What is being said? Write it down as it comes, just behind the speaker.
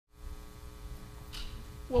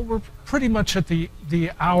Well, we're pretty much at the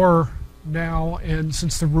hour now, and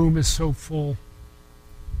since the room is so full.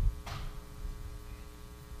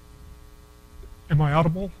 Am I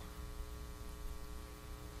audible?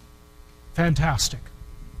 Fantastic.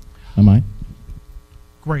 Am I?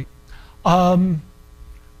 Great.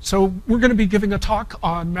 So we're going to be giving a talk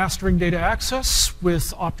on mastering data access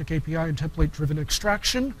with Optic API and template-driven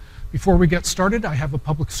extraction. Before we get started, I have a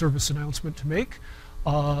public service announcement to make.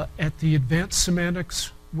 At the Advanced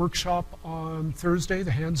Semantics workshop on Thursday,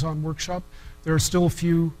 the hands-on workshop, there are still a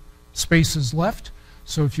few spaces left.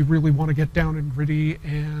 So if you really want to get down and gritty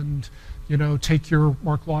and take your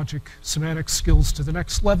MarkLogic semantics skills to the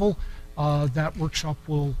next level, that workshop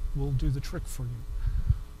will do the trick for you.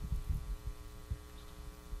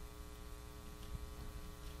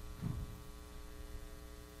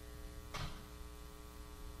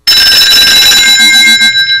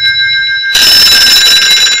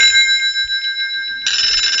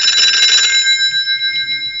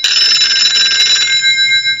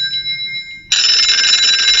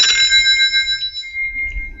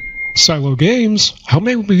 Silo Games, how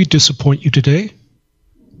may we disappoint you today?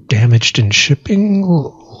 Damaged in shipping?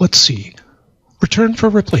 Let's see. Return for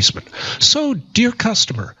replacement. So, dear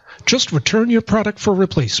customer, just return your product for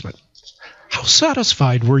replacement. How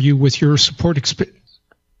satisfied were you with your support experience?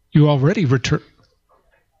 You already returned.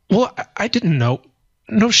 Well, I didn't know.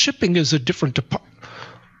 No, shipping is a different department.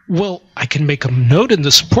 Well, I can make a note in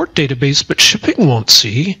the support database, but shipping won't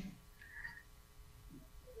see.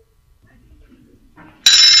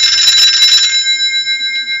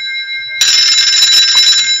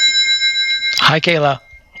 Hi, Kayla.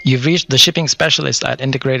 You've reached the shipping specialist at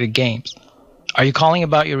Integrated Games. Are you calling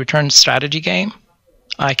about your return strategy game?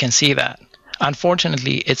 I can see that.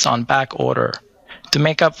 Unfortunately, it's on back order. To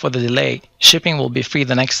make up for the delay, shipping will be free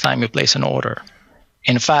the next time you place an order.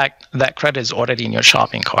 In fact, that credit is already in your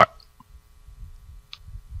shopping cart.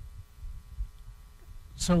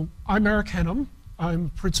 So I'm Eric Henham. I'm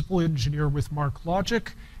principal engineer with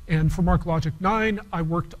MarkLogic. And for MarkLogic 9, I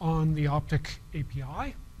worked on the Optic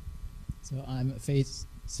API. So I'm Faith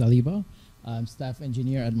Saliba. I'm staff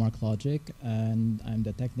engineer at MarkLogic, and I'm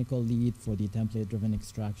the technical lead for the template-driven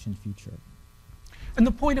extraction feature. And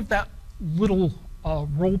the point of that little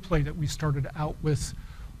role play that we started out with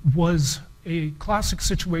was a classic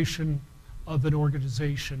situation of an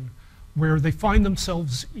organization where they find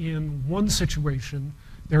themselves in one situation,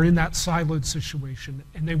 they're in that siloed situation,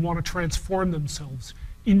 and they want to transform themselves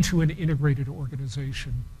into an integrated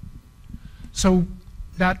organization. So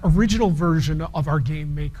that original version of our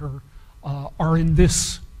game maker are in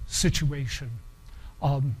this situation.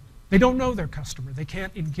 They don't know their customer. They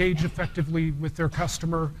can't engage effectively with their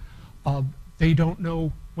customer. They don't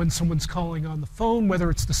know when someone's calling on the phone, whether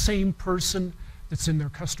it's the same person that's in their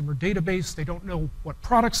customer database. They don't know what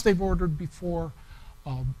products they've ordered before,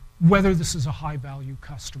 whether this is a high-value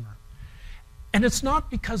customer. And it's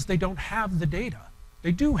not because they don't have the data.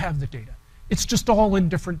 They do have the data. It's just all in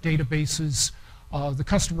different databases. The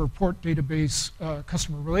customer report database,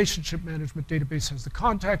 customer relationship management database has the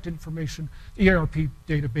contact information. The ERP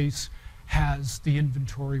database has the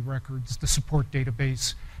inventory records. The support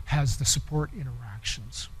database has the support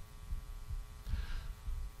interactions.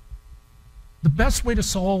 The best way to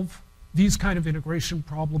solve these kind of integration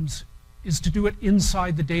problems is to do it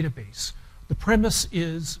inside the database. The premise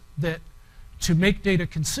is that to make data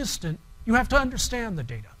consistent, you have to understand the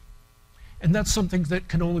data. And that's something that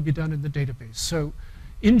can only be done in the database. So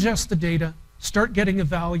ingest the data, start getting a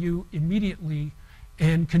value immediately,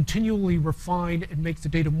 and continually refine and make the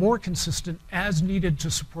data more consistent as needed to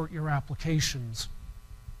support your applications.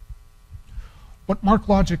 What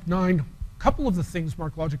MarkLogic 9, a couple of the things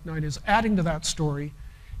MarkLogic 9 is adding to that story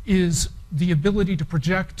is the ability to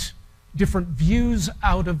project different views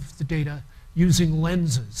out of the data using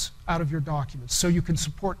lenses out of your documents, so you can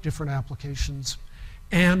support different applications,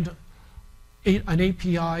 and an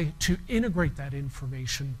API to integrate that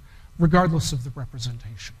information regardless of the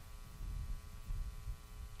representation.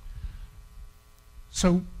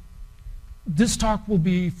 So this talk will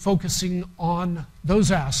be focusing on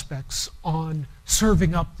those aspects, on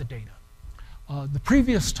serving up the data. The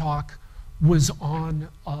previous talk was on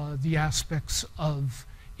the aspects of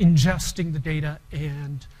ingesting the data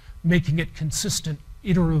and making it consistent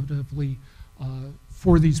iteratively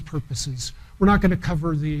for these purposes. We're not going to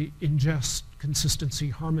cover the ingest, consistency,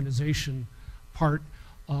 harmonization part.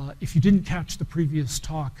 If you didn't catch the previous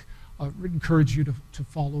talk, I would encourage you to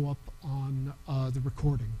follow up on the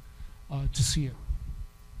recording to see it.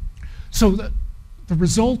 So the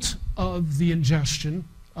result of the ingestion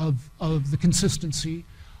of the consistency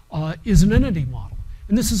is an entity model.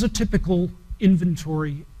 And this is a typical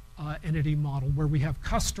inventory entity model where we have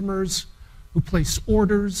customers who place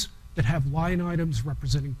orders that have line items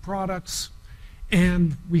representing products,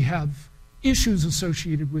 and we have issues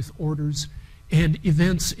associated with orders and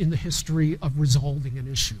events in the history of resolving an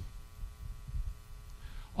issue.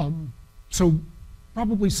 So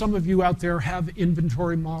probably some of you out there have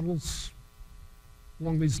inventory models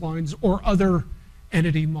along these lines, or other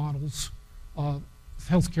entity models.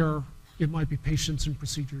 Healthcare, it might be patients and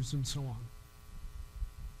procedures and so on.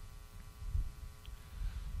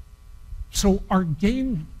 So our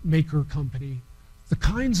game maker company, the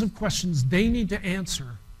kinds of questions they need to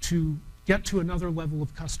answer to get to another level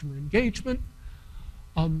of customer engagement,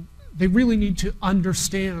 they really need to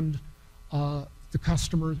understand the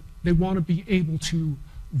customer. They want to be able to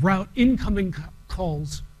route incoming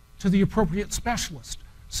calls to the appropriate specialist,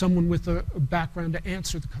 someone with a background to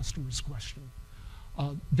answer the customer's question.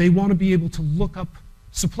 They want to be able to look up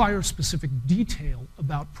supplier-specific detail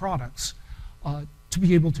about products to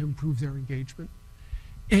be able to improve their engagement.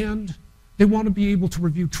 And they want to be able to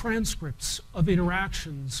review transcripts of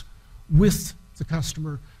interactions with the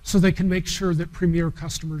customer so they can make sure that premier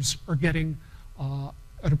customers are getting an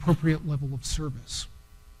appropriate level of service.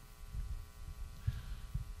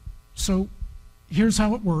 So here's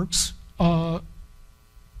how it works. In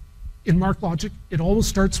MarkLogic, it always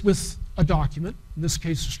starts with a document, in this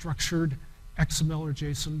case a structured XML or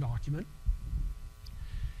JSON document.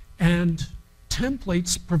 And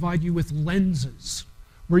templates provide you with lenses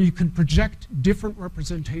where you can project different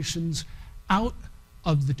representations out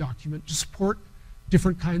of the document to support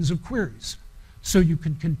different kinds of queries. So you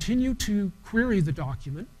can continue to query the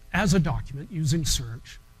document as a document using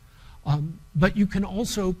search, but you can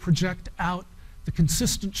also project out the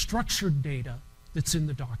consistent structured data that's in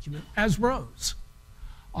the document as rows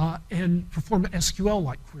and perform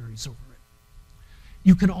SQL-like queries over it.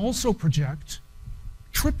 You can also project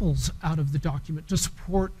triples out of the document to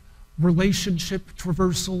support relationship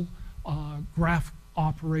traversal, graph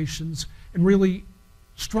operations, and really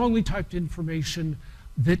strongly typed information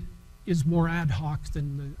that is more ad hoc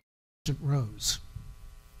than the rows.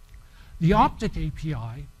 The Optic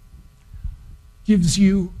API gives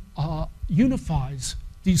you, unifies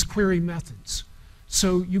these query methods.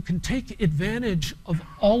 So you can take advantage of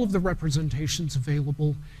all of the representations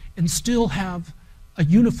available and still have a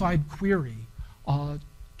unified query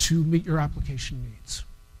to meet your application needs.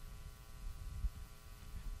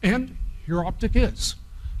 And here Optic is.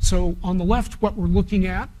 So on the left, what we're looking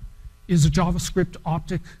at is a JavaScript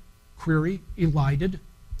Optic query, elided.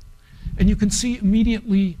 And you can see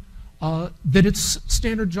immediately that it's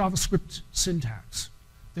standard JavaScript syntax,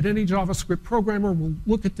 that any JavaScript programmer will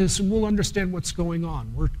look at this and will understand what's going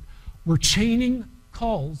on. We're chaining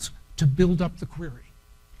calls to build up the query.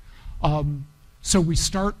 So we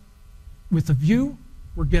start with a view.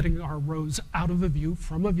 We're getting our rows out of a view,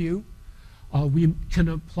 from a view. We can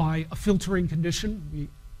apply a filtering condition. We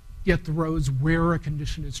get the rows where a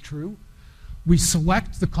condition is true. We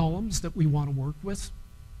select the columns that we want to work with.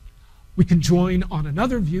 We can join on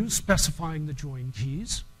another view, specifying the join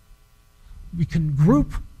keys. We can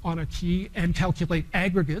group on a key and calculate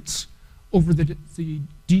aggregates over the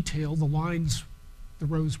detail, the lines, the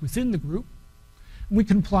rows within the group. And we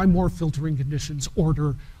can apply more filtering conditions,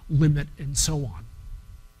 order, limit, and so on.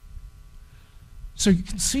 So you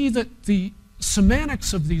can see that the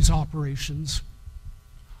semantics of these operations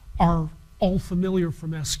are all familiar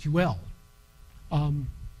from SQL.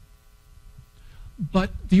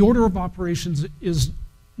 But the order of operations is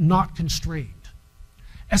not constrained.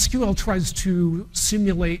 SQL tries to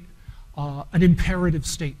simulate an imperative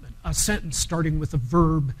statement, a sentence starting with a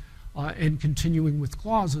verb and continuing with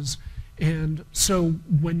clauses. And so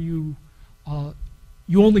when you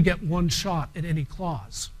only get one shot at any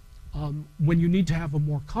clause. When you need to have a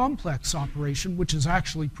more complex operation, which is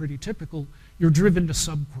actually pretty typical, you're driven to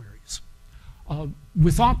subqueries.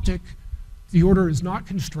 With Optic, the order is not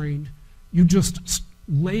constrained. You just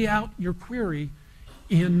lay out your query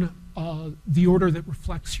in the order that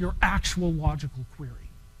reflects your actual logical query.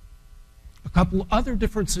 A couple other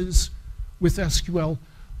differences with SQL,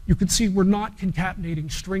 you can see we're not concatenating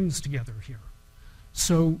strings together here.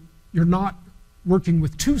 So you're not working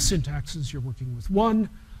with two syntaxes, you're working with one.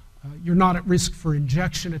 You're not at risk for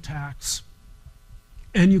injection attacks.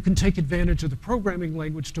 And you can take advantage of the programming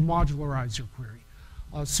language to modularize your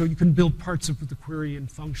query. So you can build parts of the query in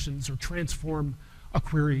functions or transform a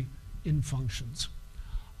query in functions.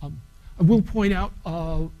 I will point out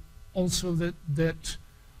also that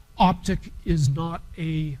Optic is not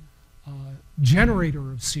a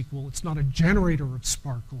generator of SQL. It's not a generator of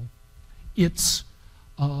Sparkle. It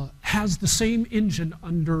has the same engine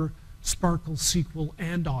under Sparkle, SQL,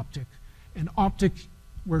 and Optic. And Optic,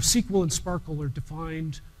 where SQL and Sparkle are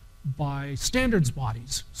defined by standards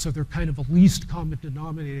bodies, so they're kind of a least common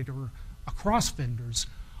denominator across vendors,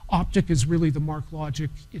 Optic is really the MarkLogic,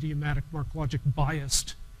 idiomatic MarkLogic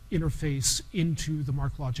biased interface into the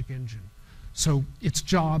MarkLogic engine. So its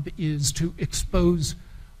job is to expose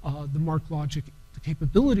the MarkLogic, the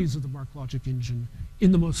capabilities of the MarkLogic engine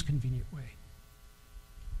in the most convenient way.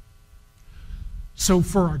 So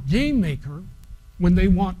for our game maker, when they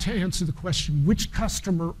want to answer the question, which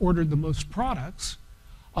customer ordered the most products,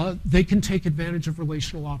 they can take advantage of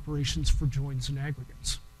relational operations for joins and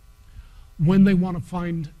aggregates. When they want to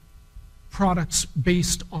find products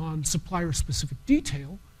based on supplier-specific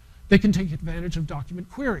detail, they can take advantage of document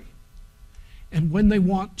query. And when they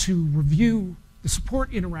want to review the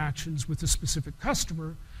support interactions with a specific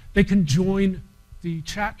customer, they can join the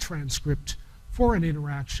chat transcript for an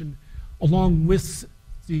interaction along with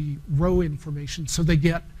the row information, so they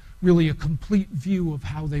get really a complete view of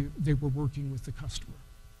how they were working with the customer.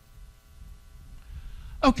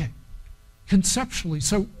 Okay, conceptually,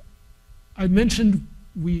 so I mentioned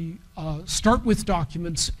we start with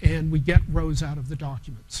documents and we get rows out of the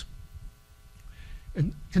documents.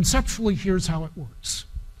 And conceptually, here's how it works.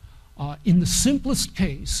 In the simplest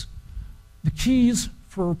case, the keys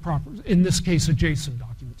for in this case, a JSON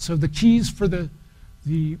document. So the keys for the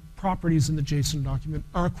properties in the JSON document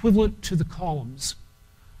are equivalent to the columns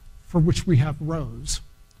for which we have rows.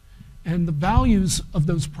 And the values of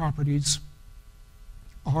those properties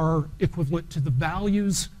are equivalent to the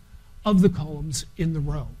values of the columns in the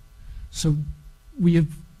row. So we have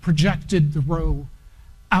projected the row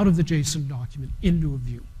out of the JSON document into a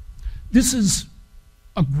view. This is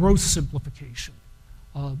a gross simplification.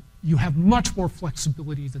 You have much more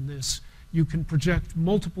flexibility than this. You can project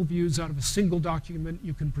multiple views out of a single document.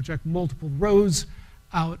 You can project multiple rows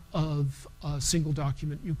out of a single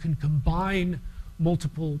document. You can combine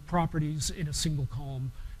multiple properties in a single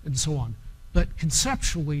column, and so on. But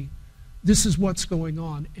conceptually, this is what's going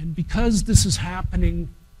on. And because this is happening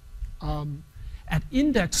at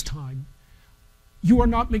index time, you are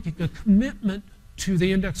not making a commitment to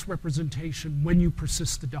the index representation when you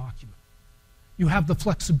persist the document. You have the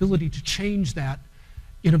flexibility to change that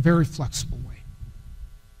in a very flexible way.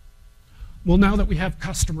 Well, now that we have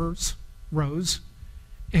customers rows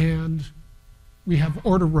and we have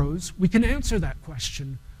order rows, we can answer that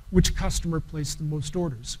question, which customer placed the most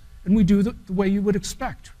orders? And we do the way you would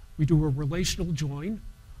expect. We do a relational join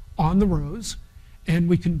on the rows, and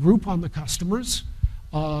we can group on the customers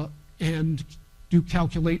and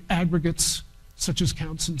calculate aggregates such as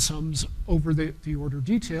counts and sums over the order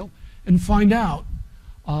detail and find out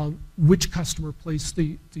which customer placed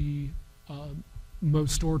the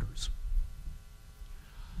most orders.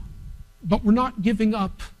 But we're not giving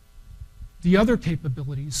up the other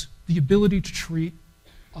capabilities, the ability to treat,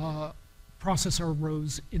 process our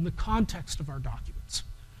rows in the context of our documents.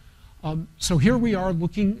 So here we are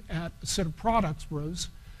looking at a set of products rows.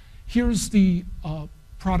 Here's the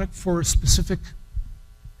product for a specific,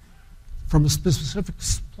 from a specific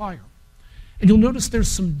supplier. And you'll notice there's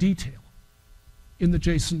some detail in the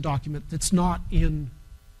JSON document that's not in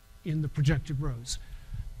the projected rows.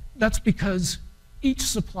 That's because each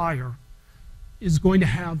supplier is going to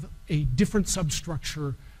have a different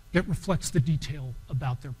substructure that reflects the detail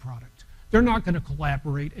about their product. They're not going to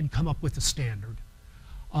collaborate and come up with a standard.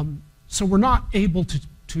 So we're not able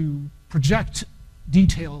to project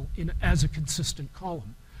detail as a consistent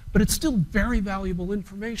column, but it's still very valuable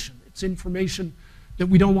information. It's information that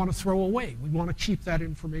we don't want to throw away. We want to keep that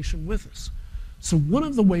information with us. So one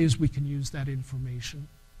of the ways we can use that information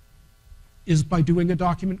is by doing a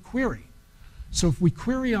document query. So if we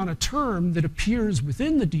query on a term that appears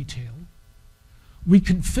within the detail, we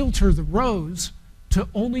can filter the rows to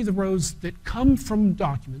only the rows that come from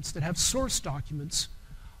documents, that have source documents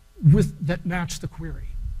that match the query.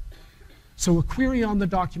 So a query on the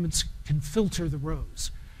documents can filter the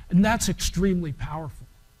rows, and that's extremely powerful.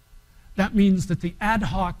 That means that the ad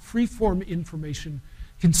hoc free-form information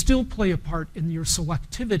can still play a part in your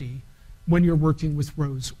selectivity when you're working with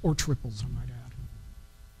rows or triples, I might add.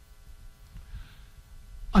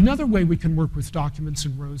 Another way we can work with documents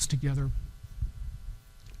and rows together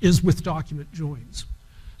is with document joins.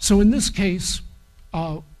 So in this case,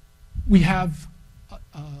 we have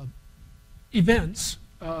events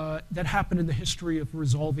that happen in the history of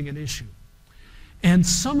resolving an issue. And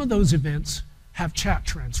some of those events have chat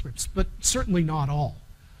transcripts, but certainly not all.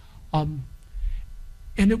 And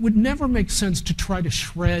it would never make sense to try to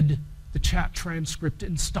shred the chat transcript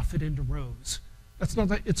and stuff it into rows. That's not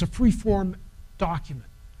that, it's a free-form document,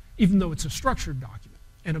 even though it's a structured document.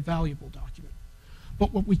 and a valuable document.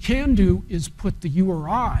 But what we can do is put the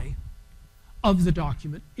URI of the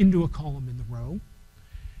document into a column in the row,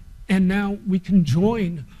 and now we can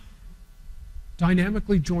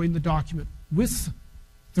dynamically join the document with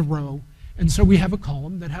the row, and so we have a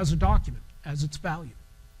column that has a document as its value.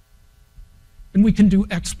 And we can do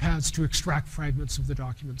XPaths to extract fragments of the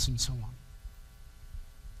documents and so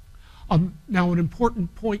on. Now, an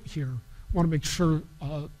important point here, I want to make sure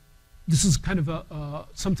this is kind of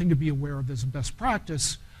something to be aware of as a best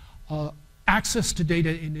practice. Access to data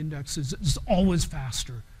in indexes is always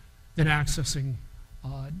faster than accessing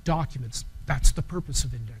documents. That's the purpose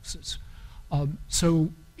of indexes. So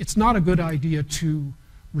it's not a good idea to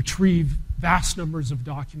retrieve vast numbers of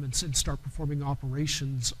documents and start performing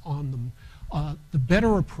operations on them. The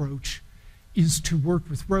better approach is to work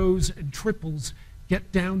with rows and triples,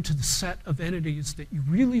 get down to the set of entities that you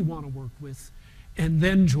really want to work with, and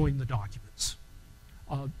then join the documents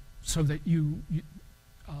so that you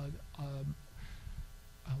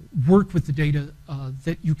work with the data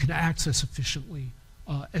that you can access efficiently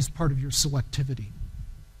as part of your selectivity.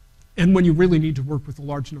 And when you really need to work with a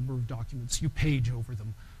large number of documents, you page over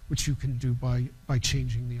them, which you can do by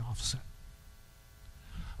changing the offset.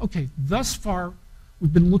 Okay, thus far,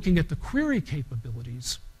 we've been looking at the query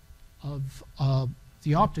capabilities of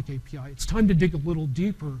the Optic API. It's time to dig a little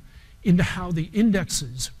deeper into how the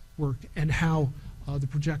indexes work and how the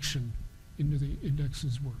projection into the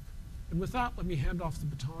indexes work. And with that, let me hand off the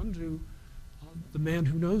baton to the man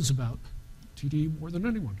who knows about TD more than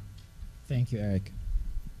anyone. Thank you, Eric.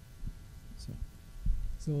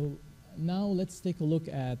 So now let's take a look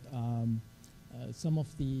at some of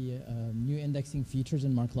the new indexing features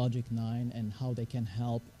in MarkLogic 9 and how they can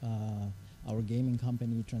help our gaming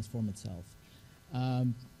company transform itself.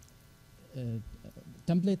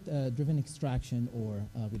 Template-driven extraction, or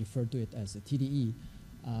we refer to it as a TDE,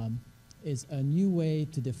 is a new way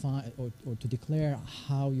to define or to declare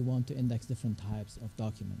how you want to index different types of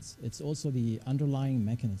documents. It's also the underlying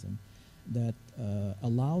mechanism that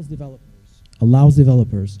allows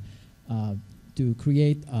developers to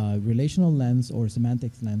create a relational lens or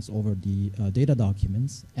semantics lens over the data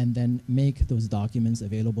documents, and then make those documents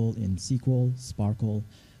available in SQL, Sparkle,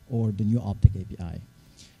 or the new Optic API.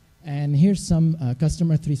 And here's some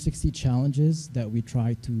customer 360 challenges that we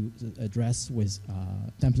try to address with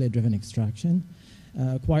template-driven extraction.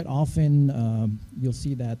 Quite often, you'll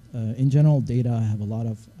see that in general, data have a lot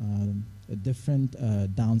of different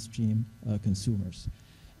downstream consumers.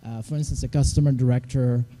 For instance, a customer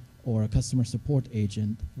director or a customer support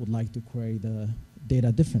agent would like to query the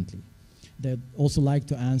data differently. They'd also like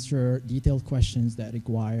to answer detailed questions that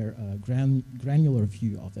require a granular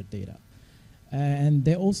view of their data. And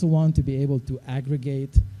they also want to be able to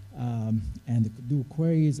aggregate and do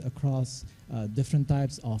queries across different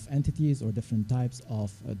types of entities or different types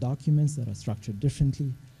of documents that are structured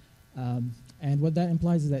differently. And what that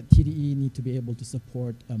implies is that TDE need to be able to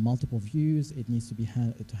support multiple views. It needs to be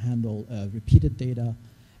to handle repeated data,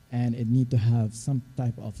 and it need to have some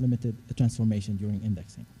type of limited transformation during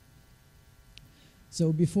indexing.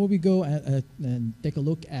 So before we go and take a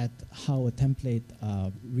look at how a template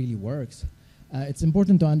really works, it's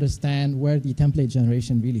important to understand where the template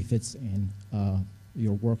generation really fits in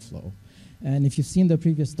your workflow. And if you've seen the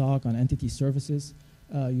previous talk on entity services,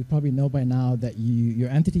 you probably know by now that your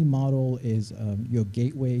entity model is your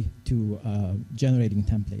gateway to generating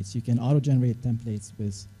templates. You can auto-generate templates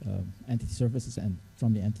with entity services and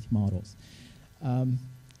from the entity models.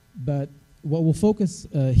 But what we'll focus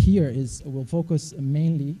here is we'll focus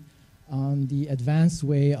mainly on the advanced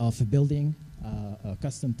way of building a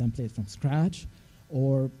custom template from scratch,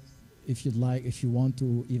 or if you want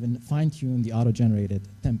to even fine-tune the auto-generated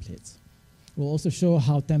templates. We'll also show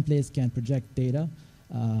how templates can project data,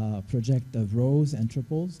 project the rows and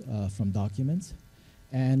triples from documents,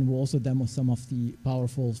 and we'll also demo some of the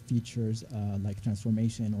powerful features like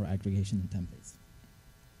transformation or aggregation in templates.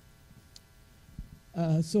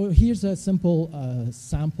 So here's a simple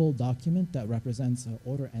sample document that represents an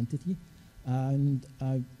order entity. And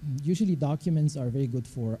usually documents are very good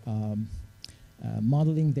for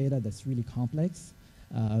modeling data that's really complex,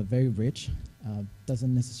 very rich,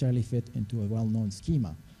 doesn't necessarily fit into a well-known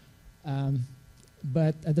schema.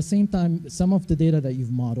 But at the same time, some of the data that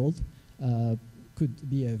you've modeled could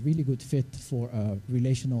be a really good fit for a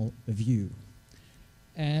relational view.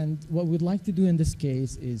 And what we'd like to do in this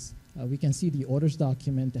case is we can see the orders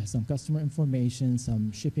document that has some customer information,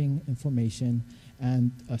 some shipping information,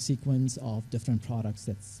 and a sequence of different products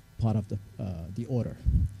that's part of the order.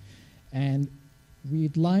 And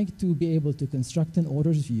we'd like to be able to construct an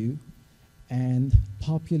orders view and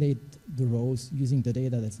populate the rows using the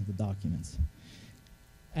data that's in the documents.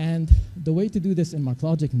 And the way to do this in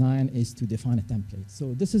MarkLogic 9 is to define a template.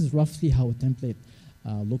 So this is roughly how a template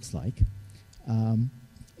looks like.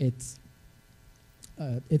 It's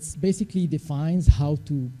basically defines how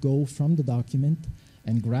to go from the document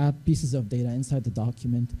and grab pieces of data inside the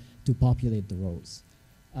document to populate the rows.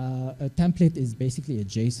 A template is basically a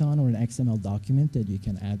JSON or an XML document that you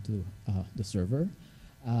can add to the server.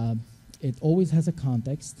 It always has a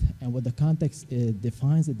context, and what the context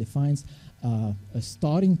defines a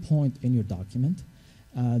starting point in your document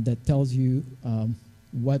that tells you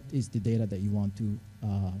what is the data that you want to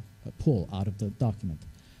pull out of the document.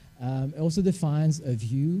 It also defines a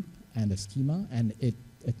view and a schema, and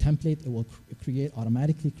a template, it will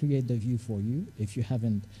automatically create the view for you if you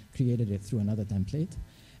haven't created it through another template.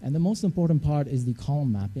 And the most important part is the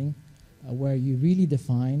column mapping, where you really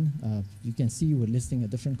define, you can see we're listing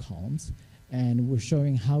different columns, and we're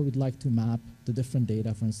showing how we'd like to map the different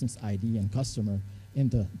data, for instance, ID and customer, in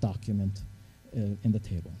the document in the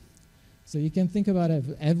table. So you can think about it,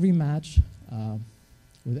 every match,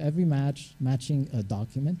 with every match matching a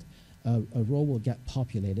document, a row will get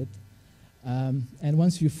populated. And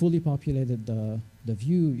once you fully populated the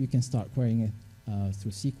view, you can start querying it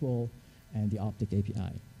through SQL and the Optic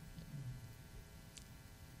API.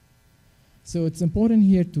 So it's important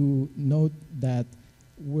here to note that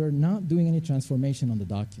we're not doing any transformation on the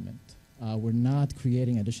document. We're not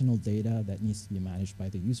creating additional data that needs to be managed by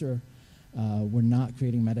the user. We're not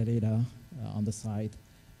creating metadata on the site.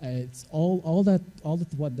 It's all that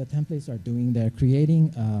what the templates are doing. They're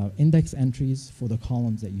creating index entries for the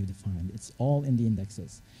columns that you defined. It's all in the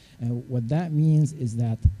indexes. And what that means is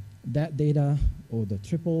that data or the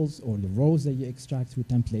triples or the rows that you extract through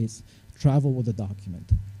templates travel with the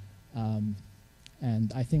document.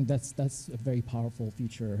 And I think that's a very powerful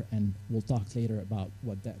feature, and we'll talk later about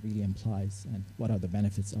what that really implies and what are the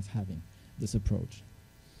benefits of having this approach.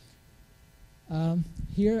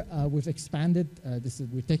 Here we've expanded,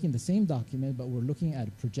 we're taking the same document, but we're looking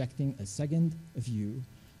at projecting a second view.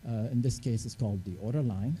 In this case, it's called the order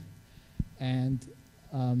line. And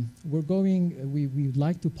we'd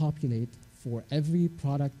like to populate for every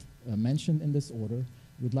product mentioned in this order,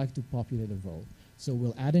 we'd like to populate a row. So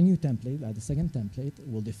we'll add a new template, add a second template.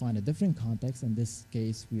 We'll define a different context. In this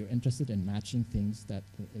case, we are interested in matching things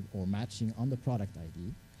or matching on the product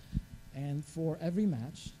ID. And for every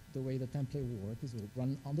match, the way the template will work is it will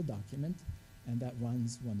run on the document, and that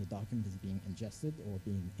runs when the document is being ingested or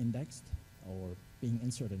being indexed or being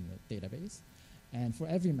inserted in the database. And for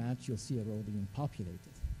every match, you'll see a row being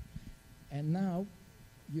populated. And now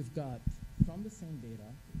you've got, from the same data,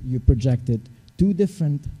 you projected two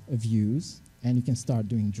different views, and you can start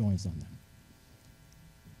doing joins on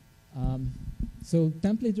them. So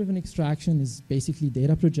template-driven extraction is basically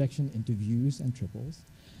data projection into views and triples.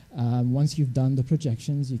 Once you've done the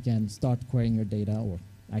projections, you can start querying your data or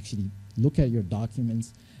actually look at your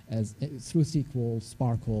documents through SQL,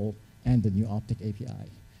 Sparkle, and the new Optic API.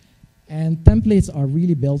 And templates are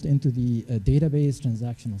really built into the database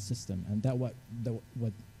transactional system. And what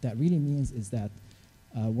that really means is that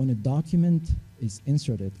when a document is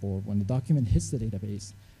inserted or when the document hits the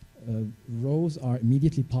database, rows are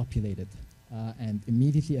immediately populated and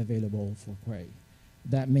immediately available for query.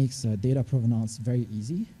 That makes data provenance very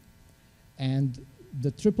easy. And the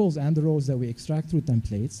triples and the rows that we extract through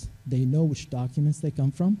templates, they know which documents they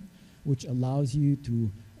come from, which allows you to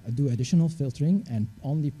do additional filtering and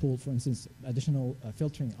only pull, for instance, additional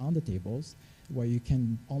filtering on the tables, where you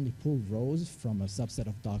can only pull rows from a subset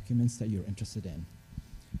of documents that you're interested in.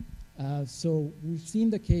 So we've seen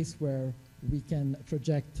the case where we can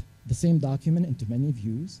project the same document into many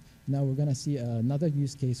views. Now we're going to see another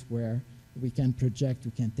use case where we can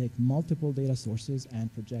take multiple data sources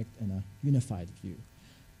and project in a unified view.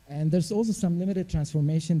 And there's also some limited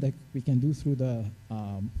transformation that we can do through the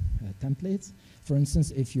templates. For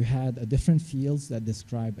instance, if you had different fields that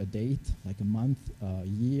describe a date, like a month, a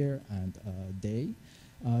year, and a day,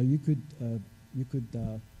 you could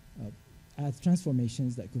add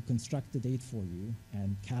transformations that could construct the date for you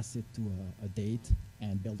and cast it to a date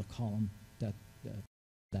and build a column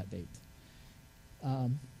that date.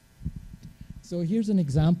 So here's an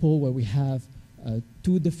example where we have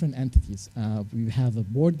two different entities. We have a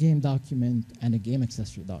board game document and a game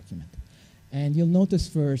accessory document. And you'll notice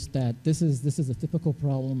first that this is a typical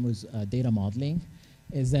problem with data modeling,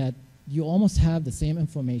 is that you almost have the same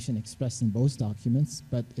information expressed in both documents,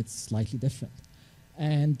 but it's slightly different.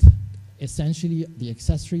 And essentially, the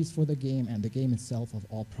accessories for the game and the game itself of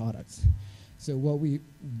all products. So what we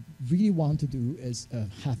really want to do is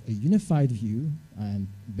have a unified view and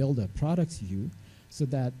build a products view so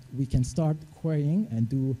that we can start querying and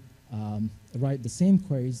do write the same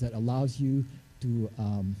queries that allows you to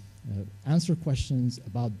answer questions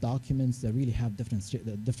about documents that really have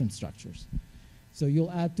different structures. So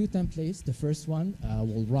you'll add two templates. The first one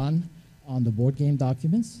will run on the board game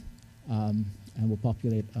documents and will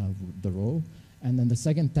populate the row. And then the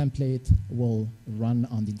second template will run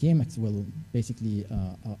on the game, will basically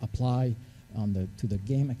apply on to the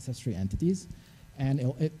game accessory entities. And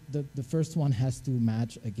the first one has to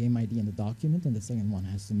match a game ID in the document, and the second one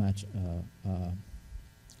has to match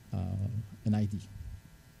an ID.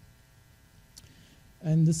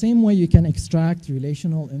 And the same way you can extract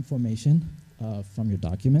relational information from your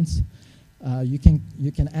documents, you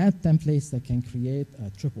can add templates that can create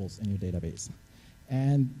triples in your database.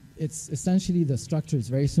 And it's essentially, the structure is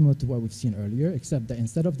very similar to what we've seen earlier, except that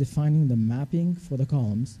instead of defining the mapping for the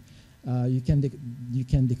columns, you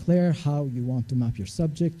can declare how you want to map your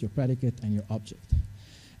subject, your predicate, and your object.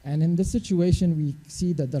 And in this situation, we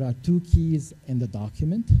see that there are two keys in the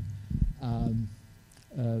document.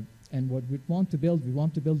 And what we want to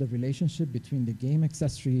build a relationship between the game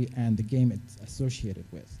accessory and the game it's associated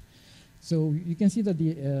with. So you can see that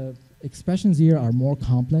the expressions here are more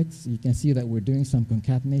complex. You can see that we're doing some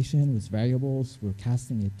concatenation with variables. We're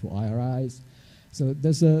casting it to IRIs. So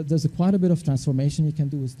there's quite a bit of transformation you can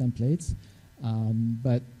do with templates,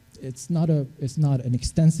 but it's not an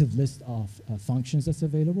extensive list of functions that's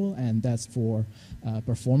available, and that's for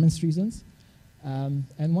performance reasons.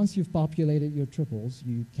 And once you've populated your triples,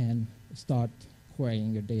 you can start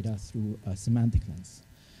querying your data through a semantic lens.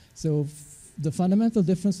 So the fundamental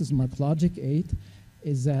difference with MarkLogic 8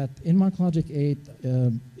 is that in MarkLogic 8,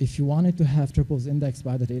 if you wanted to have triples indexed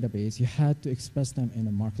by the database, you had to express them in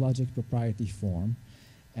a MarkLogic proprietary form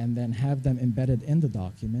and then have them embedded in the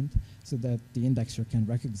document so that the indexer can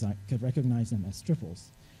recognize them as triples.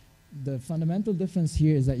 The fundamental difference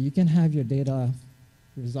here is that you can have your data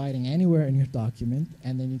residing anywhere in your document,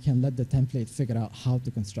 and then you can let the template figure out how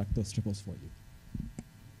to construct those triples for you.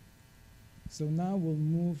 So now we'll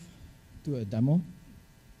move to a demo.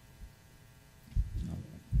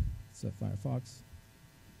 So Firefox.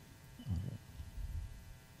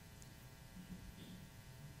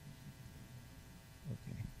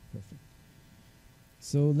 Okay, perfect.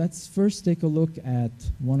 So let's first take a look at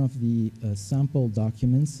one of the sample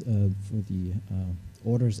documents for the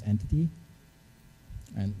orders entity.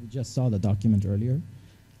 And we just saw the document earlier.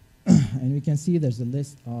 And we can see there's a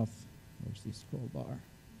list of, where's the scroll bar?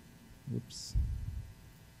 Whoops.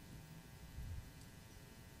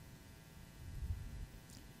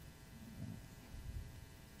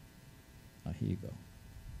 Here you go.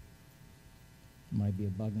 Might be a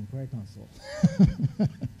bug in Query Console.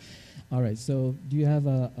 All right, so do you have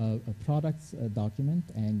a products document,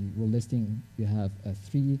 and we're listing, you have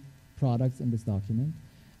 3 products in this document,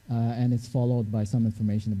 and it's followed by some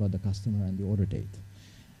information about the customer and the order date.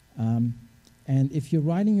 And if you're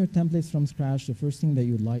writing your templates from scratch, the first thing that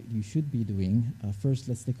you should be doing, first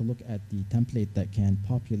let's take a look at the template that can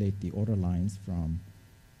populate the order lines from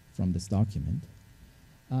this document.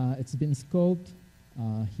 It's been scoped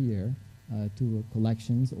here to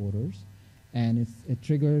collections orders, and it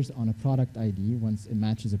triggers on a product ID once it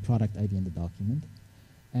matches a product ID in the document.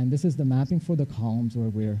 And this is the mapping for the columns where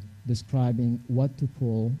we're describing what to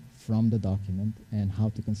pull from the document and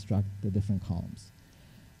how to construct the different columns.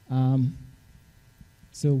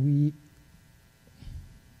 So we,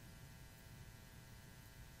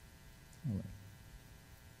 all right.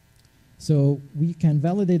 So we can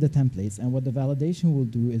validate the templates, and what the validation will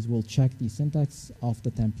do is we'll check the syntax of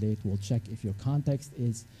the template, we'll check if your context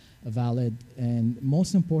is valid, and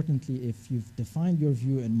most importantly, if you've defined your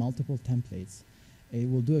view in multiple templates, it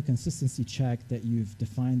will do a consistency check that you've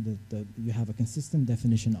defined you have a consistent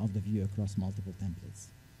definition of the view across multiple templates.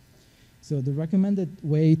 So the recommended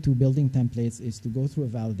way to building templates is to go through a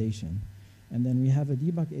validation, and then we have a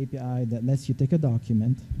debug API that lets you take a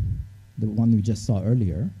document, the one we just saw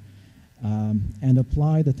earlier, and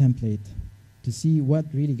apply the template to see what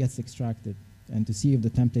really gets extracted and to see if the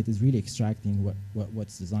template is really extracting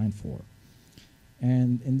what's designed for.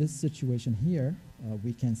 And in this situation here,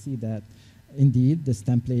 we can see that indeed this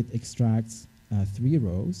template extracts 3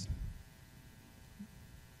 rows,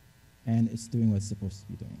 and it's doing what it's supposed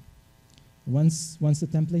to be doing. Once the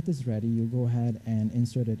template is ready, you go ahead and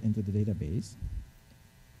insert it into the database,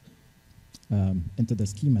 into the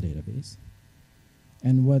schema database.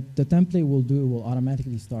 And what the template will do, will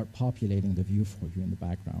automatically start populating the view for you in the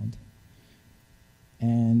background.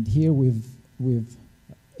 And here we've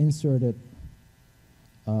inserted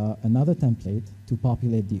another template to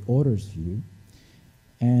populate the orders view,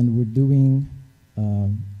 and we're doing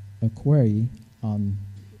a query on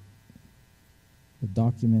the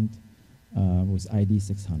document with ID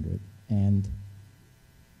 600. And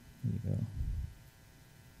here you go.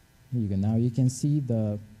 Here you go. Now you can see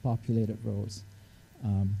the populated rows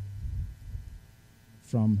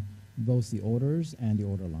from both the orders and the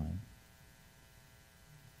order line.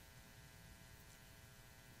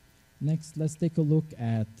 Next, let's take a look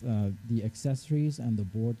at the accessories and the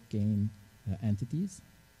board game entities.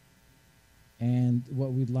 And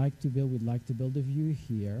what we'd like to build a view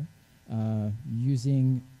here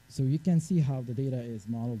using, so you can see how the data is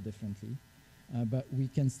modeled differently, but we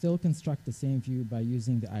can still construct the same view by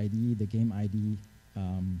using the ID, the game ID,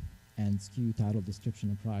 and SKU, title, description,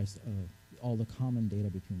 and price, all the common data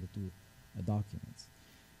between the two documents.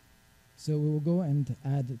 So we will go and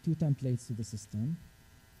add 2 templates to the system.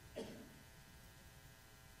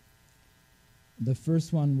 The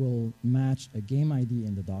first one will match a game ID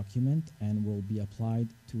in the document and will be applied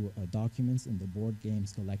to documents in the board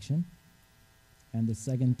games collection. And the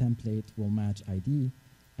second template will match ID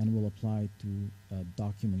and will apply to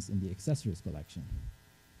documents in the accessories collection.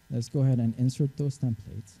 Let's go ahead and insert those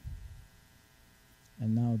templates.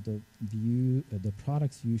 And now the view, the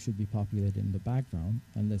products view should be populated in the background.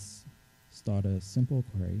 And let's start a simple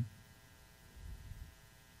query.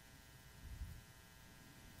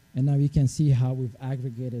 And now you can see how we've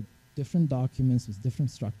aggregated different documents with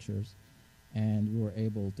different structures, and we were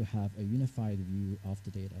able to have a unified view of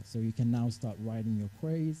the data. So you can now start writing your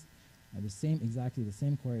queries, exactly the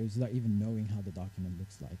same queries without even knowing how the document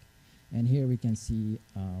looks like. And here we can see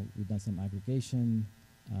we've done some aggregation.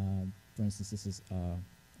 For instance, this is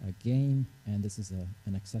a game, and this is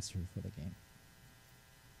an accessory for the game.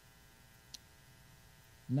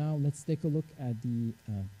 Now let's take a look at the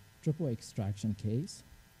triple extraction case.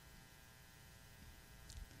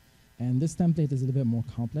 And this template is a little bit more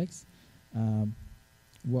complex.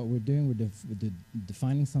 What we're doing, we're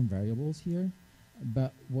defining some variables here.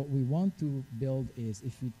 But what we want to build is,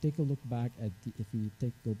 if we take a look back at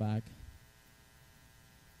go back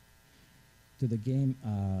to the game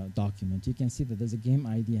document, you can see that there's a game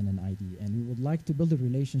ID and an ID. And we would like to build a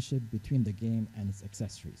relationship between the game and its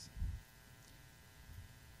accessories.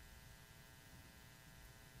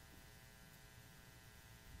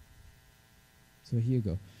 So here you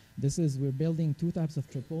go. We're building 2 types of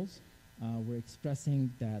triples. We're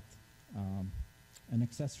expressing that an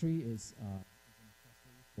accessory is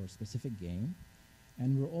for a specific game.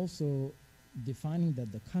 And we're also defining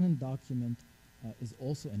that the current document is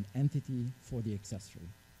also an entity for the accessory.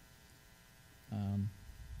 And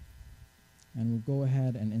we'll go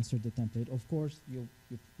ahead and insert the template. Of course, you'll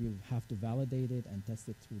have to validate it and test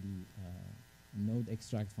it through the node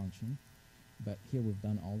extract function. But here we've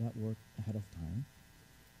done all that work ahead of time.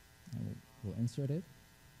 And we'll insert it.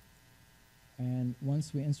 And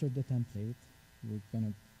once we insert the template, we're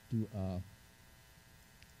going to do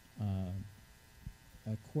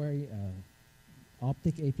a query,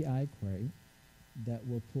 Optic API query that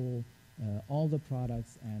will pull all the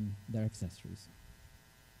products and their accessories.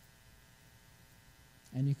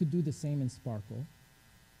 And you could do the same in Sparkle,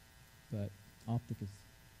 but Optic is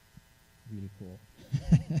really cool.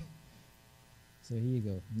 So here you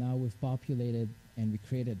go. Now we've populated and we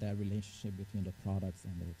created that relationship between the products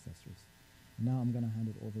and the accessories. Now I'm going to hand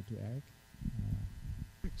it over to Eric.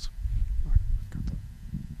 Thanks. All right, I've got that.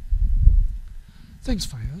 Thanks,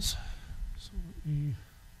 Fayez. So let me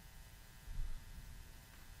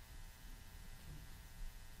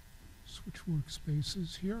switch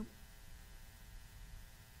workspaces here.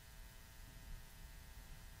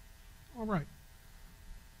 All right.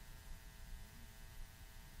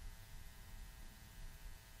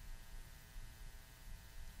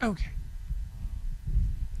 Okay.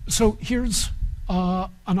 So here's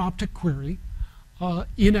an Optic query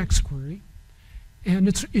in XQuery, and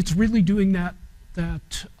it's really doing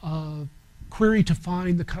that query to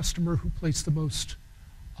find the customer who placed the most,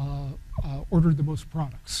 ordered the most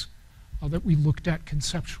products that we looked at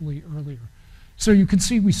conceptually earlier. So you can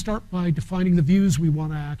see we start by defining the views we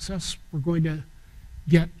want to access. We're going to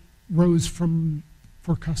get rows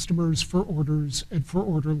for customers, for orders, and for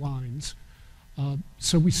order lines.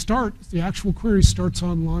 So the actual query starts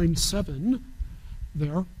on line 7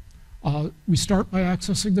 there. We start by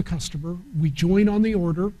accessing the customer. We join on the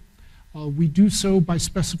order. We do so by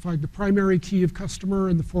specifying the primary key of customer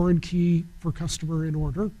and the foreign key for customer in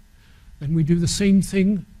order. Then we do the same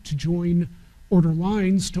thing to join order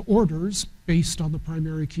lines to orders based on the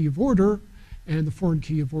primary key of order and the foreign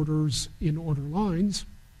key of orders in order lines.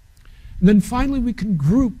 And then finally, we can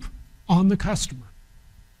group on the customer.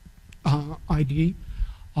 ID.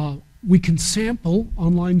 We can sample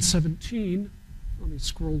on line 17. Let me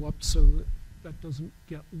scroll up so that that doesn't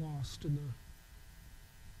get lost in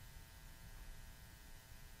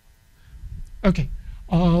the... Okay.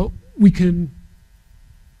 We can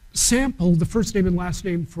sample the first name and last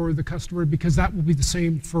name for the customer because that will be the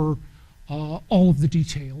same for all of the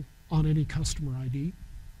detail on any customer ID.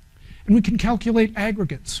 And we can calculate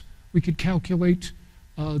aggregates. We could calculate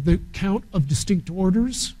the count of distinct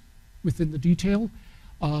orders within the detail,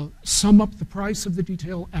 sum up the price of the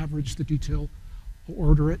detail, average the detail,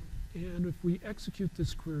 order it. And if we execute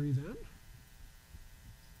this query then,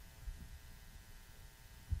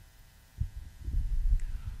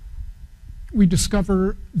 we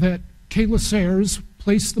discover that Kayla Sayers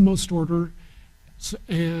placed the most order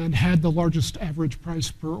and had the largest average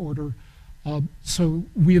price per order. So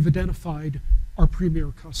we have identified our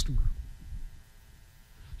premier customer.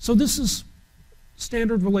 So this is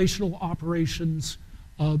standard relational operations,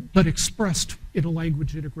 but expressed in a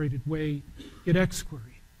language integrated way in xQuery.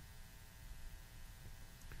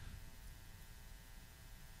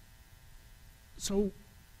 So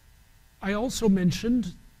I also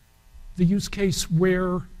mentioned the use case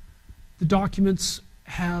where the documents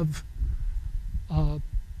have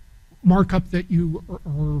markup that you,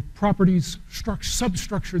 or properties,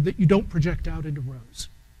 substructure that you don't project out into rows.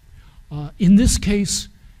 In this case,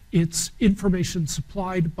 it's information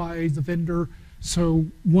supplied by the vendor. So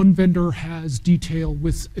one vendor has detail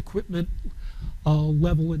with equipment,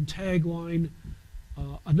 level and tagline.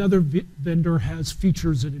 Another vendor has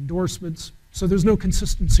features and endorsements. So there's no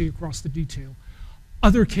consistency across the detail.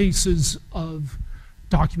 Other cases of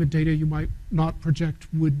document data you might not project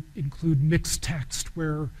would include mixed text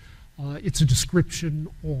where it's a description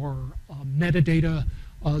or metadata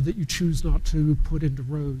that you choose not to put into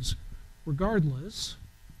rows. Regardless,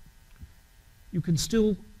 you can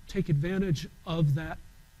still take advantage of that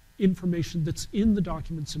information that's in the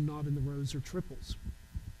documents and not in the rows or triples.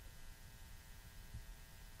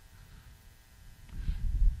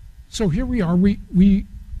 So here we are. We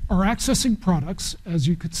are accessing products, as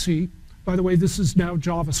you could see. By the way, this is now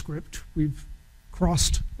JavaScript. We've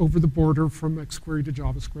crossed over the border from xQuery to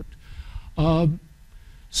JavaScript.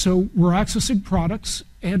 So we're accessing products,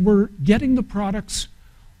 and we're getting the products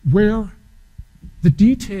where the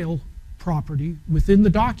detail property within the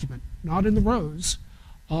document, not in the rows,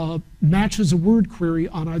 matches a word query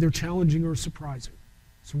on either challenging or surprising.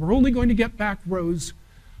 So we're only going to get back rows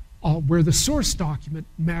where the source document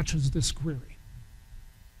matches this query.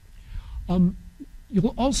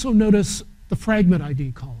 You'll also notice the fragment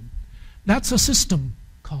ID column. That's a system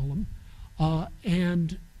column,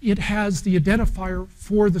 and it has the identifier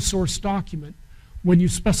for the source document when you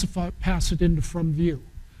pass it into from view.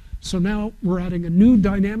 So now we're adding a new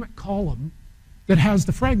dynamic column that has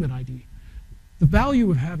the fragment ID. The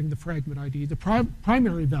value of having the fragment ID, the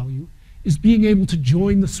primary value, is being able to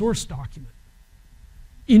join the source document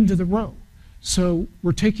into the row. So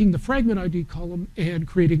we're taking the fragment ID column and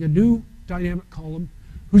creating a new dynamic column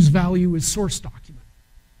whose value is source document.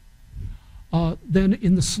 Then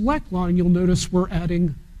in the select line, you'll notice we're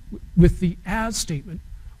adding, with the as statement,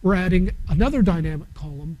 we're adding another dynamic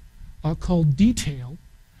column called detail,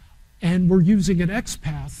 and we're using an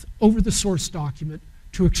XPath over the source document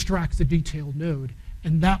to extract the detail node,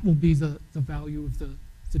 and that will be the value of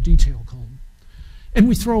the detail column. And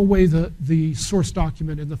we throw away the source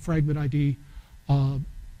document and the fragment ID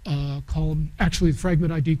column. Actually, the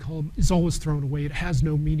fragment ID column is always thrown away. It has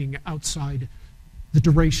no meaning outside the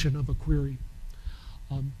duration of a query.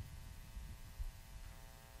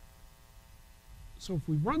 So if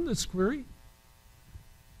we run this query,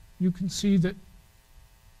 you can see that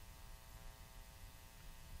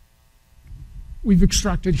we've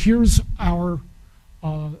extracted, here's our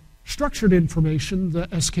structured information, the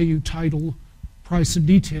SKU title, price, and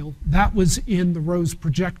detail. That was in the rows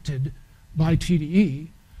projected by TDE,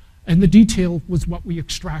 and the detail was what we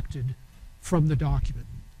extracted from the document.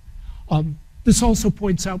 This also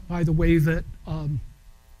points out, by the way, that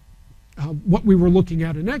what we were looking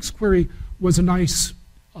at in xQuery was a nice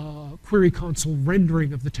query console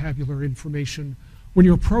rendering of the tabular information. When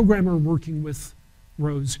you're a programmer working with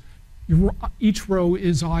rows, each row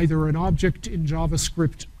is either an object in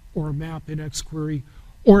JavaScript or a map in xQuery,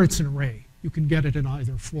 or it's an array. You can get it in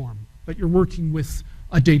either form, but you're working with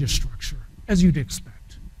a data structure, as you'd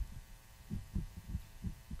expect.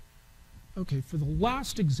 Okay, for the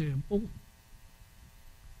last example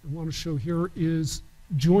I want to show here is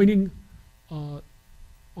joining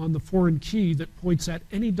on the foreign key that points at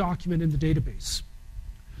any document in the database.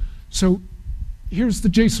 So here's the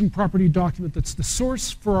JSON property document that's the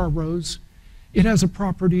source for our rows, it has a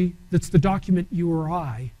property that's the document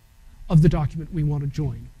URI of the document we want to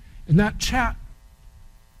join. And that chat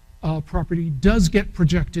property does get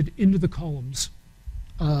projected into the columns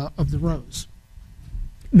of the rows.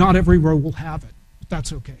 Not every row will have it, but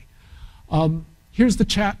that's okay. Here's the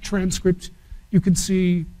chat transcript. You can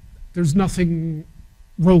see there's nothing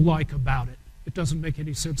row-like about it. It doesn't make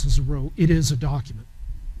any sense as a row. It is a document.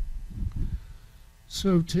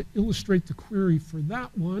 So to illustrate the query for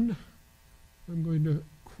that one, I'm going to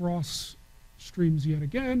cross streams yet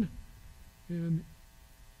again. And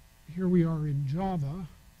here we are in Java.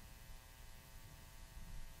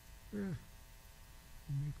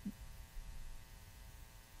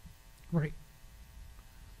 Great.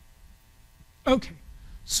 Okay,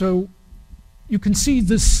 so you can see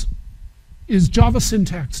this is Java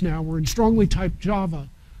syntax now. We're in strongly typed Java,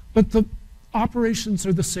 but the operations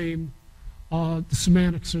are the same. The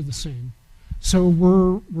semantics are the same. So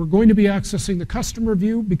we're going to be accessing the customer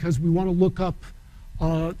view because we want to look up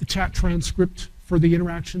the chat transcript for the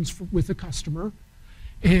interactions with the customer.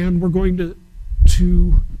 And we're going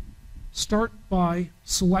to start by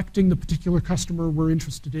selecting the particular customer we're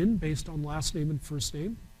interested in based on last name and first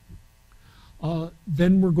name.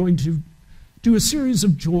 Then we're going to do a series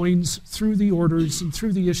of joins through the orders and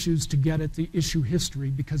through the issues to get at the issue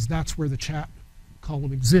history, because that's where the chat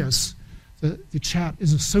column exists. The chat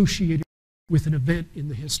is associated with an event in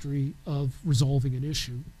the history of resolving an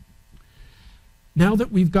issue. Now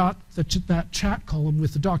that we've got that chat column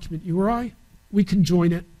with the document URI, we can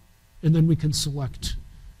join it, and then we can select.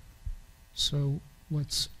 So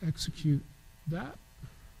let's execute that.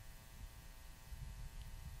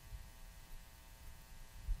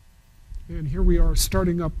 And here we are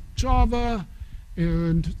starting up Java,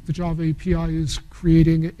 and the Java API is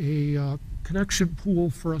creating a connection pool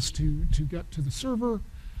for us to get to the server.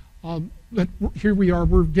 But here we are,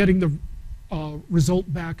 we're getting the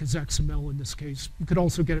result back as XML in this case. You could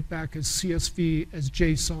also get it back as CSV, as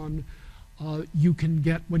JSON. You can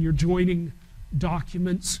get, when you're joining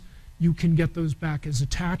documents, you can get those back as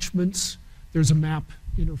attachments. There's a map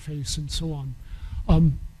interface and so on.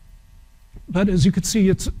 But as you can see,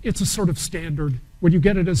 it's a sort of standard. When you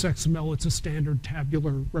get it as XML, it's a standard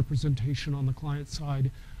tabular representation on the client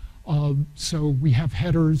side. So we have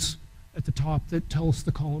headers at the top that tell us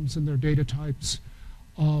the columns and their data types.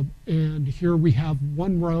 And here we have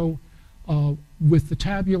one row with the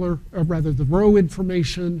tabular, or rather the row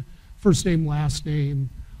information, first name, last name,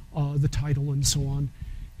 the title, and so on.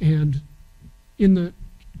 And in the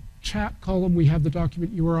chat column, we have the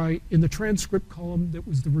document URI. In the transcript column, that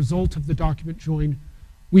was the result of the document join,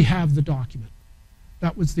 we have the document.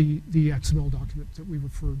 That was the XML document that we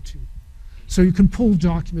referred to. So you can pull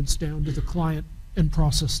documents down to the client and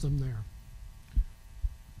process them there.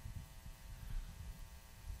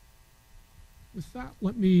 With that,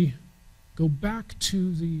 let me go back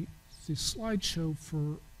to the slideshow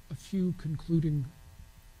for a few concluding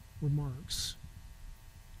remarks.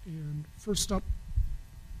 And first up,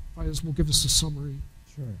 Faiz will give us a summary.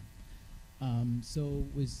 Sure. So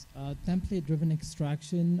with template-driven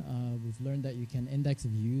extraction, we've learned that you can index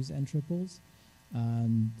views and triples.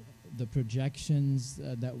 The projections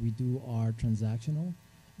that we do are transactional.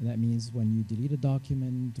 And that means when you delete a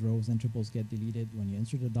document, rows and triples get deleted. When you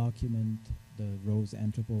insert a document, the rows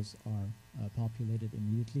and triples are populated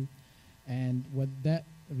immediately. And what that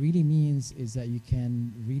really means is that you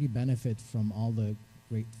can really benefit from all the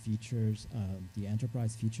great features, the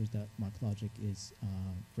enterprise features that MarkLogic is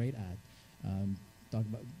great at. Talk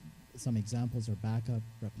about some examples are backup,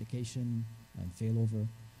 replication, and failover.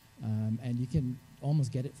 And you can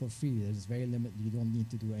almost get it for free. There's very limited, you don't need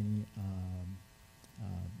to do any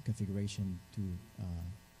configuration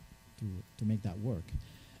to make that work.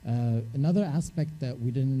 Another aspect that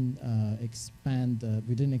we didn't explain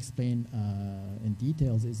in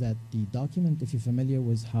details is that the document, if you're familiar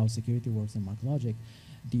with how security works in MarkLogic,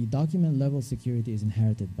 the document level security is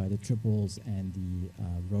inherited by the triples and the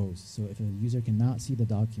rows. So if a user cannot see the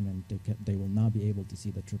document, they will not be able to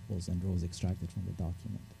see the triples and rows extracted from the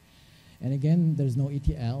document. And again, there's no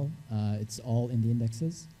ETL. It's all in the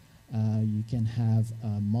indexes. You can have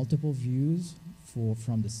multiple views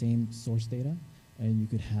from the same source data, and you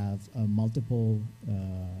could have multiple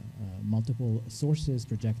sources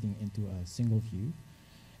projecting into a single view.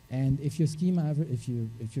 And if your schema, if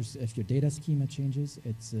your data schema changes,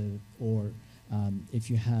 or if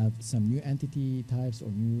you have some new entity types or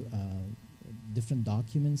new different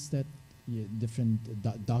documents that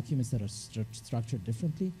documents that are structured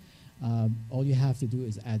differently, all you have to do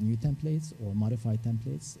is add new templates or modify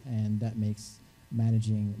templates, and that makes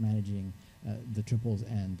managing the triples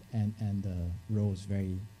and the rows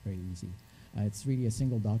very, very easy. It's really a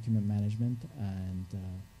single document management, and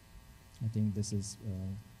I think this is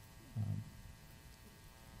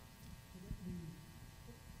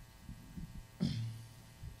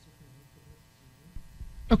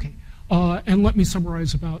Okay, and let me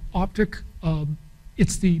summarize about Optic.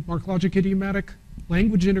 It's the MarkLogic idiomatic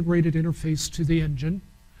language integrated interface to the engine.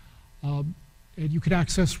 And you could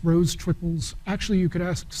access rows, triples. Actually, you could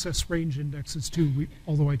access range indexes too,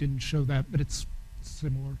 although I didn't show that, but it's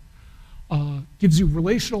similar. Gives you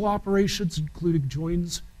relational operations, including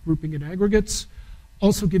joins, grouping, and aggregates.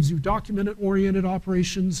 Also gives you document-oriented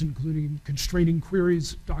operations, including constraining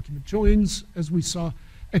queries, document joins, as we saw,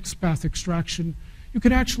 XPath extraction. You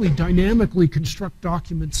can actually dynamically construct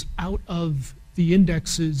documents out of the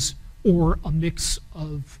indexes or a mix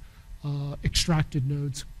of extracted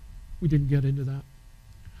nodes. We didn't get into that.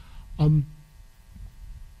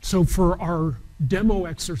 So for our demo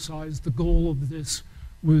exercise, the goal of this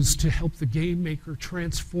was to help the game maker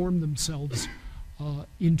transform themselves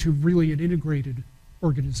into really an integrated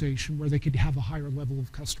organization where they could have a higher level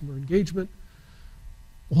of customer engagement.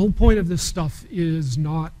 The whole point of this stuff is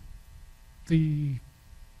not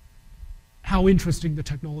how interesting the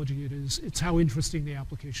technology it is, it's how interesting the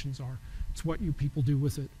applications are. It's what you people do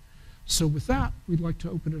with it. So with that, we'd like to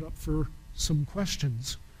open it up for some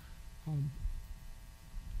questions. Let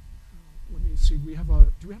me see, do we have a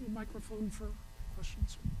microphone for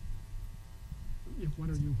questions? Yeah, why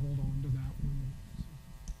don't you hold on to that one?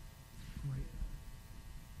 Great.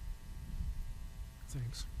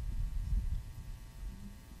 Thanks.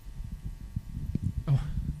 Oh.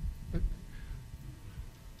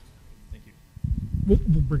 Thank you.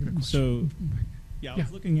 We'll bring it a question. So, yeah, I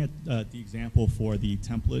was looking at the example for the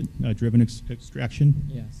template-driven extraction.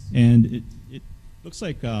 yes. And it looks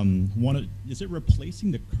like is it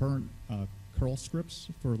replacing the current curl scripts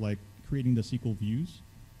for like creating the SQL views?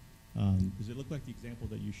 Because it looked like the example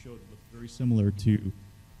that you showed looked very similar to,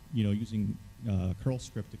 using curl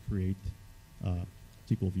script to create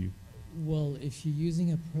SQL view. Well, if you're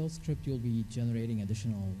using a Perl script, you'll be generating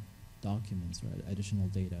additional documents, right? Additional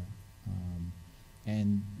data.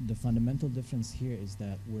 And the fundamental difference here is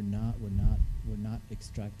that we're not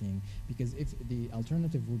extracting, because if the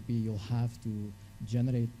alternative would be you'll have to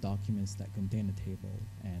generate documents that contain a table,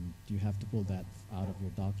 and you have to pull that out of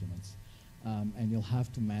your documents, and you'll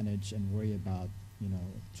have to manage and worry about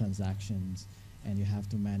transactions, and you have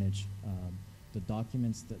to manage the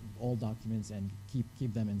documents, all documents, and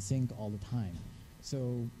keep them in sync all the time.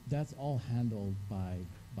 So that's all handled by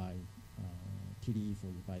TDE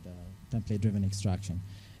by the template-driven extraction.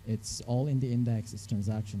 It's all in the index, it's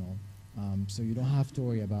transactional, so you don't have to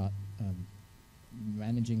worry about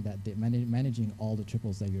managing managing all the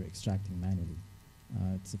triples that you're extracting manually.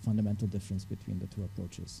 It's a fundamental difference between the two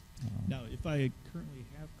approaches. Now, if I currently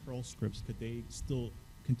have curl scripts, could they still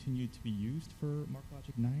continue to be used for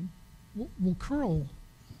MarkLogic 9? Well, curl,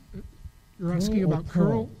 you're asking about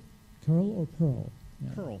curl? Curl or Perl? Yeah.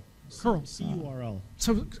 Curl. Curl. C-U-R-L.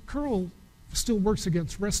 So curl still works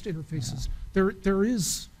against REST interfaces. There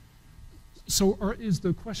is, is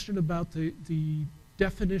the question about the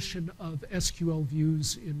definition of SQL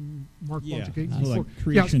views in MarkLogic 8.4? So like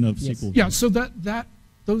creation of SQL views. Yeah, so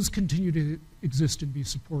those continue to exist and be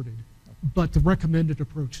supported, but the recommended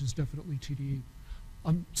approach is definitely TDE.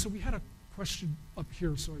 So we had a question up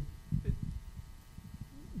here, so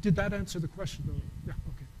did that answer the question though? Yeah,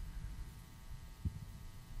 okay.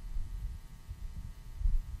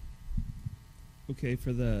 Okay,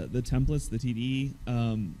 for the templates, the TDE,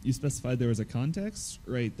 you specified there was a context,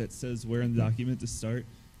 right, that says where in the document to start.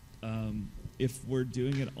 If we're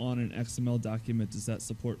doing it on an XML document, does that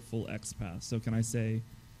support full XPath? So can I say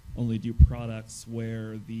only do products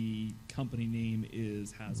where the company name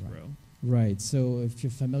is Hasbro? Right, so if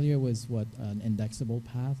you're familiar with what an indexable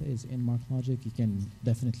path is in MarkLogic, you can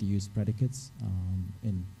definitely use predicates.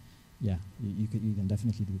 You can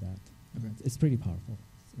definitely do that. Okay. It's pretty powerful.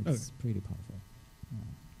 It's pretty powerful.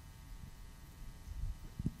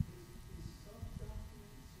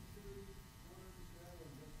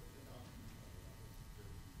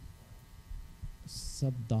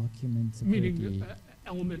 Sub-document security. Meaning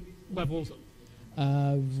element levels.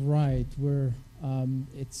 Right,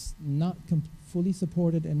 it's not fully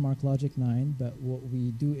supported in MarkLogic 9, but what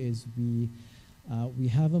we do is we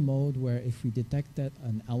have a mode where if we detect that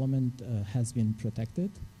an element has been protected,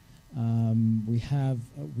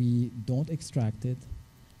 we don't extract it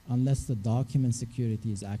unless the document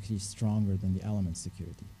security is actually stronger than the element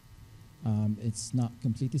security. It's not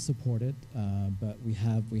completely supported, but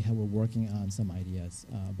we're working on some ideas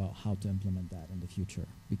about how to implement that in the future,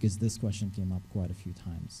 because this question came up quite a few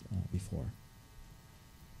times before.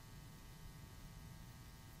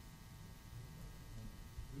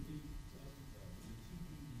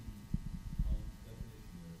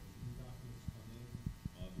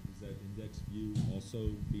 also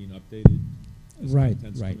being updated? as Right,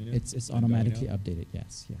 content's right. coming in It's and going automatically out? updated.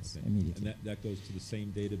 Yes, yes, Okay. immediately. And that goes to the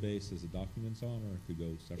same database as the documents on, or it could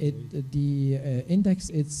go separately? The index,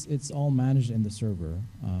 it's all managed in the server,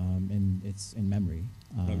 and it's in memory.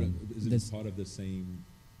 Is this- it part of the same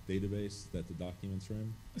database that the documents are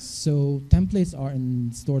in? So templates are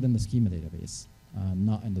stored in the schema database,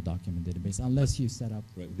 not in the document database, unless you set up.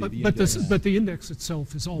 Right. But index- the index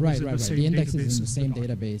itself is always Right, in right, the right. same The index database is in the as same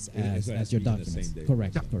document. database It has to as your be in the same documents. database.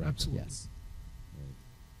 Correct, Yeah, correct. absolutely. Yes.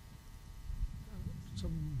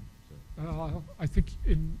 Right. I think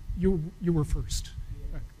you were first.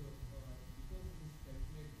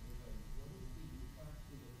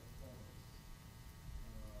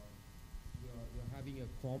 You're having a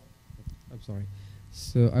I'm sorry.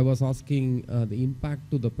 So I was asking the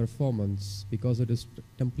impact to the performance because it is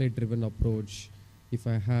template-driven approach. If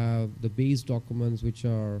I have the base documents which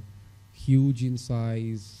are huge in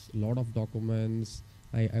size, a lot of documents,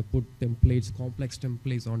 I put templates, complex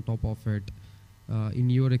templates on top of it. In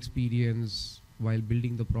your experience while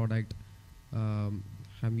building the product,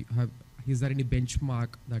 is there any benchmark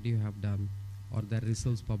that you have done, or the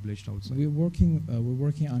results published outside? We're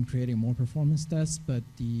working on creating more performance tests, but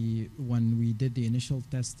when we did the initial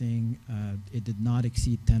testing, it did not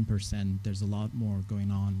exceed 10%. There's a lot more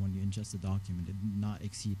going on when you ingest a document. It did not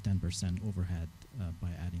exceed 10% overhead by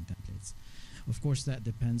adding templates. Of course, that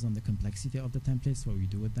depends on the complexity of the templates, what we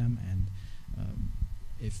do with them, and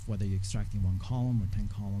whether you're extracting one column or 10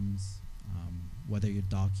 columns, whether your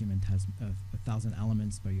document has 1,000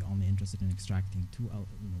 elements, but you're only interested in extracting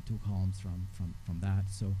two columns from that.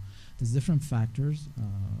 So there's different factors,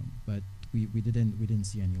 but we didn't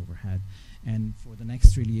see any overhead. And for the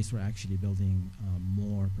next release, we're actually building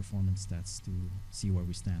more performance tests to see where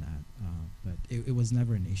we stand at. But it was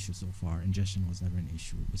never an issue so far. Ingestion was never an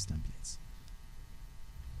issue with templates.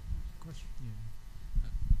 Question?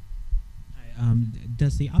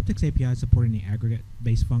 Does the Optics API support any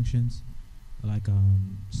aggregate-based functions, like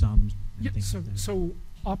sums and Yeah, things like that? so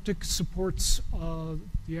Optic supports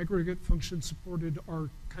the aggregate functions supported are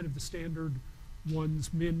kind of the standard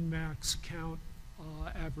ones: min, max, count,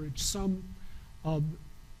 average, sum.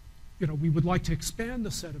 We would like to expand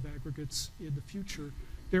the set of aggregates in the future.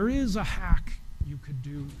 There is a hack you could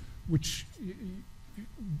do, which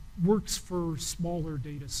works for smaller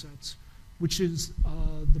data sets, which is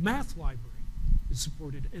the math library is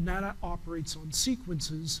supported, and that operates on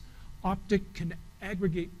sequences. Optic can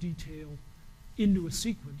aggregate detail into a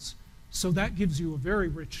sequence, so that gives you a very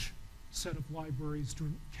rich set of libraries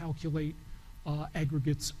to calculate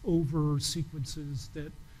aggregates over sequences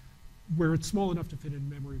where it's small enough to fit in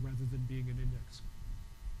memory rather than being an index.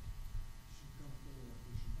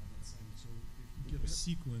 So if you get a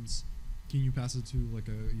sequence, can you pass it to like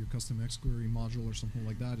your custom XQuery module or something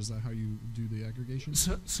like that? Is that how you do the aggregation?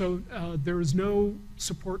 So there is no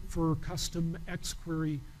support for custom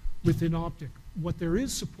XQuery within Optic. What there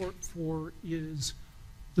is support for is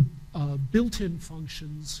the built-in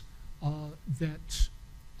functions that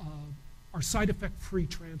are side effect-free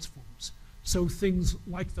transforms. So things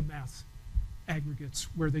like the math aggregates,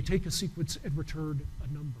 where they take a sequence and return a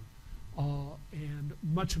number. And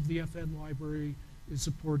much of the FN library is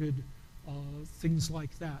supported, things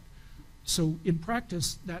like that. So in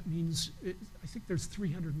practice, that means, I think there's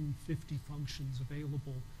 350 functions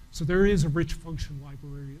available. So there is a rich function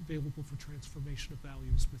library available for transformation of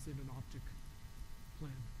values within an Optic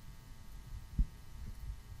plan.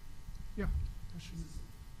 Yeah, question?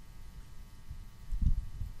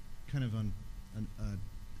 Kind of on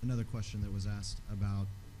another question that was asked about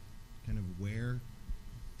kind of where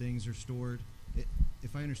things are stored.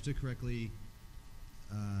 If I understood correctly,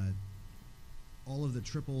 all of the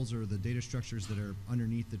triples or the data structures that are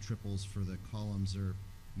underneath the triples for the columns are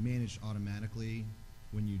managed automatically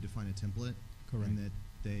when you define a template. Correct. And that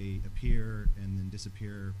they appear and then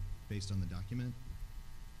disappear based on the document.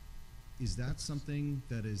 Is that something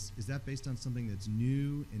that is that based on something that's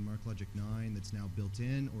new in MarkLogic 9 that's now built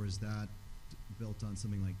in, or is that built on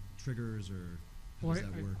something like triggers, or how Well, does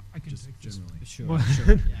that work? I can just take this. generally? Sure, Well,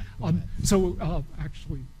 sure. Yeah, go ahead. So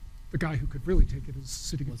actually, the guy who could really take it is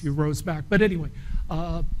sitting a Was- few rows back. But anyway,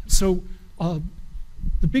 the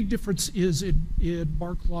big difference is in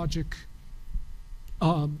MarkLogic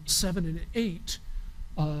 7 and 8,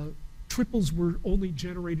 triples were only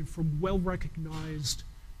generated from well-recognized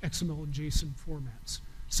XML and JSON formats.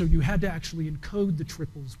 So you had to actually encode the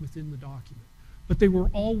triples within the document. But they were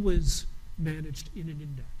always managed in an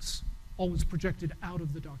index, always projected out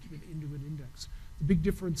of the document into an index. The big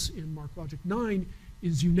difference in MarkLogic 9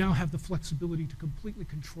 is you now have the flexibility to completely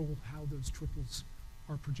control how those triples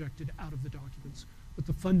are projected out of the documents. But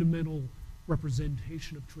the fundamental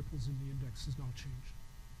representation of triples in the index has not changed.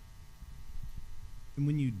 And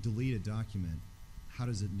when you delete a document, how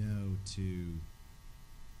does it know to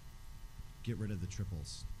get rid of the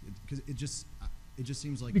triples? Because it just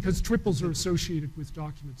seems like Because triples are associated with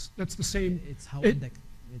documents. That's the same. It's how it- index.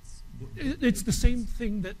 It's the same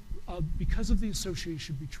thing that because of the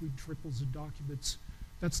association between triples and documents,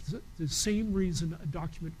 that's the same reason a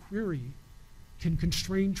document query can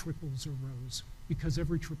constrain triples or rows, because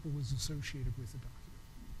every triple is associated with a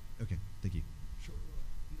document. Okay, thank you. Sure.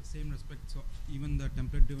 In the same respect, so even the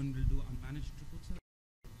template driven will do unmanaged triples or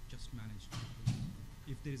just managed triples?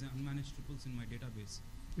 If there is an unmanaged triples in my database,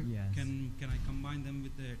 Yes. can I combine them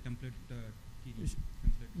with the template TD Sh-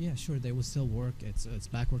 template? Yeah, sure. They will still work. It's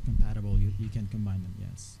backward compatible. You can combine them.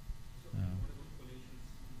 Yes.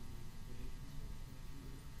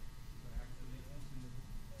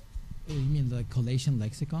 Oh, you mean the collation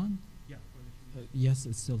lexicon? Yeah, Yes,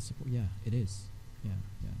 it's still support. Yeah, it is. Yeah,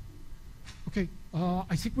 yeah. Okay,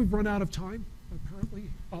 I think we've run out of time, apparently.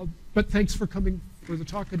 But thanks for coming for the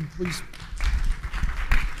talk, and please.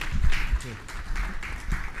 Good.